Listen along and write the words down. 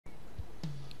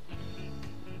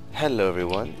Hello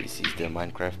everyone, this is the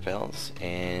Minecraft Pals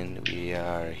and we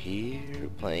are here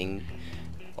playing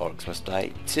Orcs Must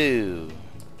Die 2.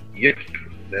 Yep,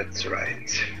 that's right.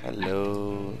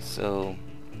 Hello, so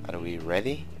are we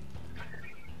ready?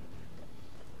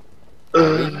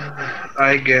 Are we?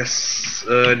 I guess,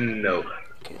 no.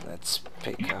 Okay, let's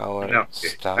pick our No, okay.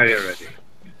 Are you stuff ready?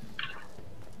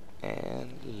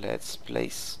 and let's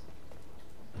place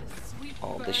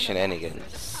all the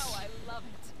shenanigans.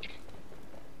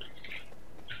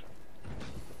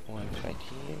 One right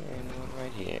here and one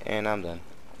right here, and I'm done.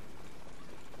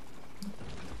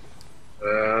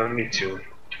 Me too.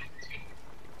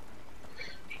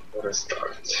 Let's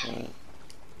start. Okay.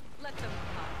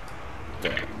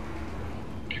 There.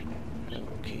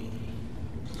 Okay.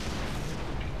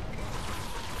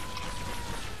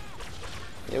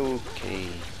 Okay.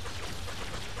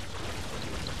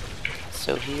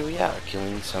 So here we are,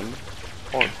 killing some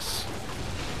orcs.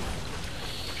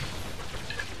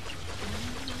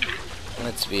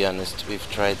 Let's be honest, we've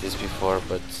tried this before,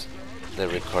 but the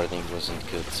recording wasn't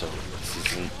good, so this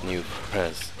isn't new for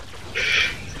us.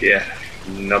 Yeah,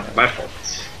 not my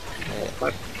fault.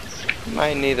 Uh,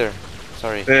 Mine neither.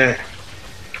 Sorry. Eh,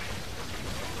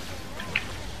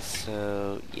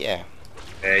 So yeah,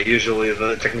 usually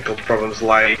the technical problems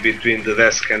lie between the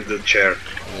desk and the chair.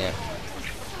 yeah,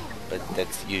 but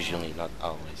that's usually not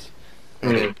always.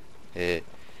 Mm. Okay.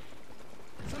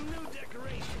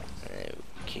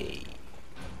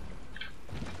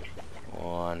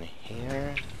 One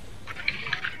here.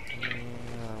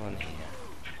 And one here.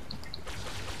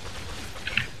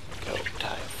 Go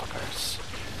die, fuckers.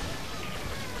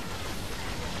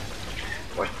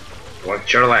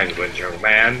 What's your language, young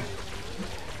man?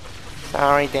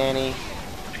 Sorry, Danny.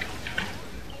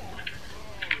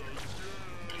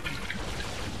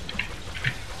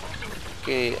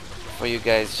 Okay, for you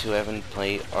guys who haven't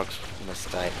played Orcs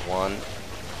Must Die 1,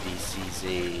 this is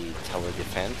a tower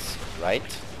defense, right?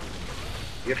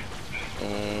 Yep.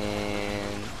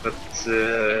 And But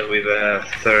with a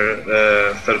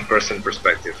third-person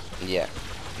perspective. yeah,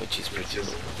 which is pretty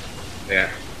cool. Yeah.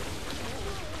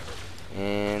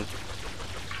 And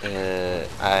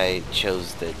I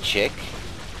chose the chick,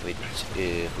 which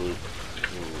who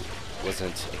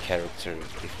wasn't a character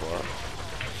before.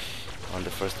 On the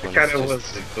first one, Kind it's of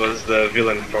just was the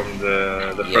villain from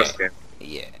the yeah, first game.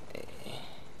 yeah, it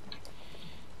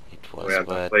We was, are not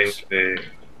but playing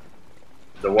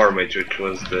the War Mage, which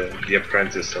was the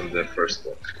apprentice on the first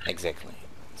one. exactly.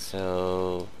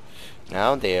 So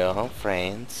now they are all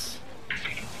friends,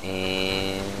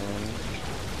 and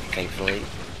thankfully,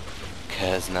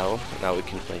 cause now we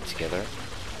can play together.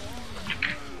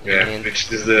 Yeah, And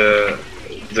which is the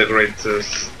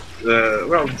greatest,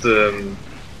 well,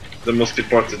 the most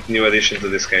important new addition to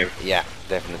this game. yeah,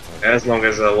 definitely. As long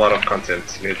as a lot of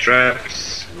content, new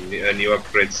traps, a new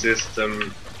upgrade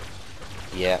system.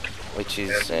 Yeah, which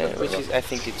is And I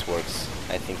think it works.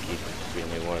 I think it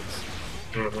really works.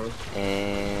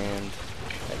 And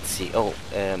let's see. Oh,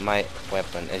 my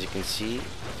weapon, as you can see,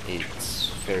 it's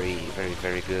very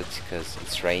good because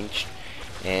it's ranged,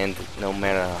 and no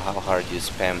matter how hard you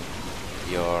spam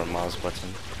your mouse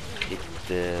button,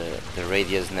 the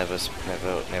radius never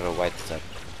wipes up.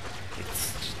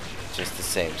 It's just the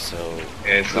same. So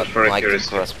Yeah, it's not for like the accuracy.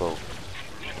 crossbow.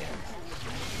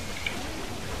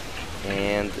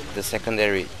 And the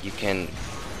secondary, you can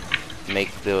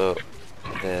make the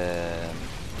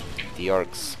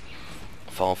orcs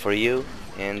fall for you,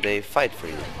 and they fight for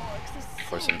you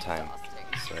for some time.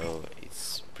 So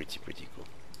it's pretty cool.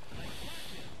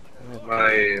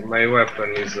 Okay. My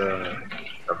weapon is a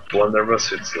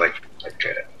blunderbuss. It's like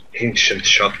a ancient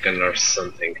shotgun or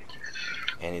something.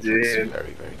 And it looks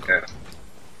very cool. Yeah,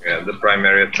 yeah. The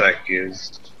primary attack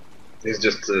is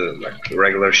just like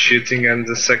regular shooting, and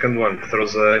the second one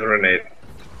throws a grenade.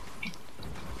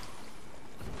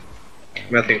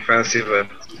 Nothing fancy, but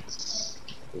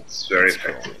it's very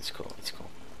effective. Cool. It's cool.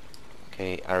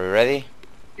 Okay, are we ready?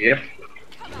 Yep.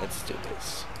 Let's do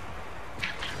this.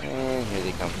 And here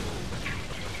they come.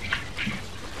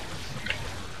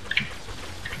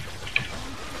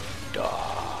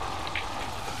 Die.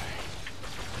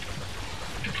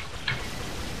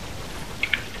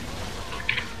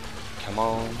 Come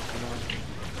on.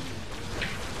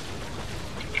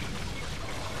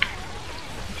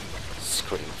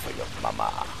 Scream for your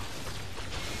mama.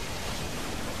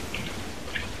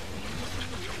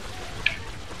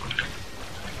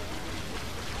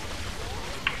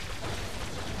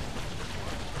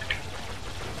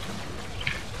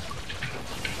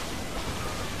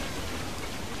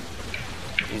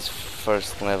 These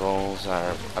first levels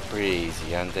are pretty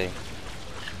easy, aren't they?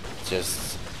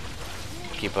 Just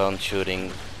keep on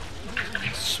shooting,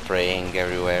 spraying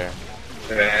everywhere.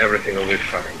 Everything will be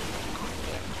fine.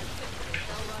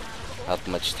 Not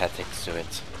much tactics to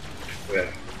it.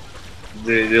 Yeah.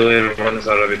 The later ones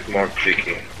are a bit more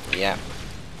tricky. Yeah.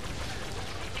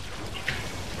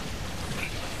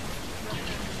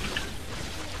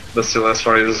 But still, as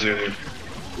far as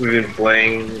we've been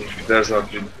playing, there's not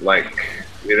like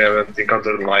we haven't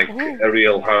encountered like a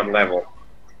real hard level.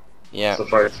 Yeah. So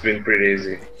far, it's been pretty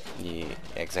easy. Yeah,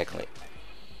 exactly.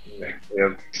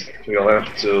 Yeah, we'll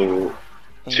have to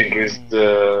increase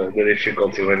the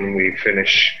difficulty when we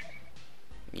finish.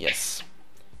 Yes.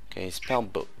 Okay, spell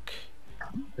book.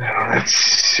 Let's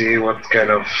see what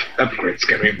kind of upgrades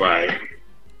can we buy.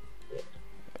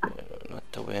 Not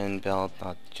the wind belt,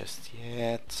 not just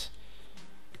yet.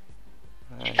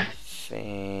 I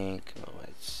think. Oh,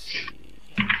 let's see.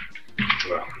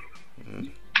 Well,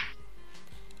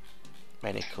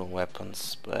 Many cool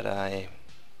weapons, but I'm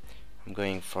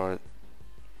going for.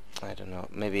 I don't know.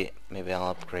 Maybe I'll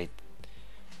upgrade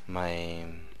my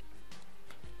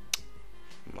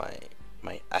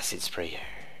my acid sprayer.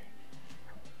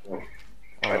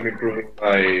 I'm improving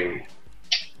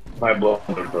my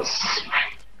blunderbuss.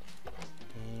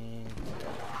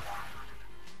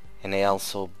 And I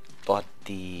also bought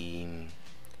the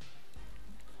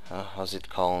how's it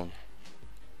called?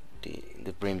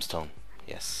 The brimstone.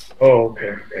 Yes. Oh, okay,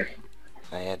 okay.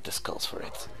 I had the skulls for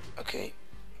it. Okay.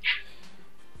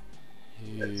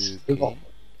 Let's Okay.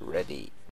 Ready.